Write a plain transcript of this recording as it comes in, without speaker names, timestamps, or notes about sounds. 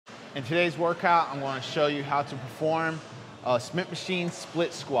In today's workout, I'm going to show you how to perform a Smith machine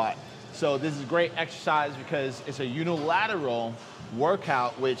split squat. So this is a great exercise because it's a unilateral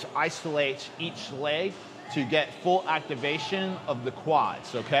workout which isolates each leg to get full activation of the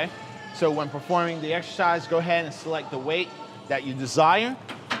quads, okay? So when performing the exercise, go ahead and select the weight that you desire,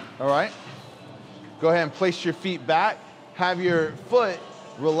 all right? Go ahead and place your feet back. Have your foot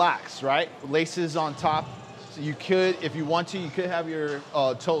relaxed, right? Laces on top. So you could, if you want to, you could have your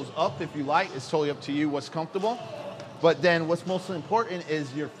toes up if you like. It's totally up to you what's comfortable. But then what's most important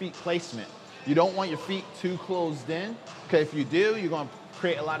is your feet placement. You don't want your feet too closed in, because if you do, you're going to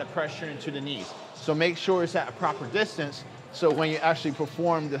create a lot of pressure into the knees. So make sure it's at a proper distance, so when you actually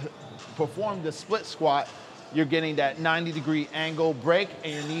perform the split squat, you're getting that 90-degree angle break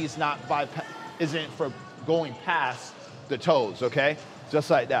and your knees isn't for going past the toes, okay? Just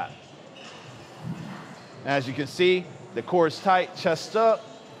like that. As you can see, the core is tight, chest up.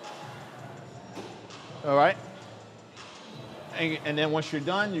 All right? And then once you're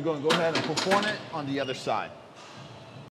done, you're going to go ahead and perform it on the other side.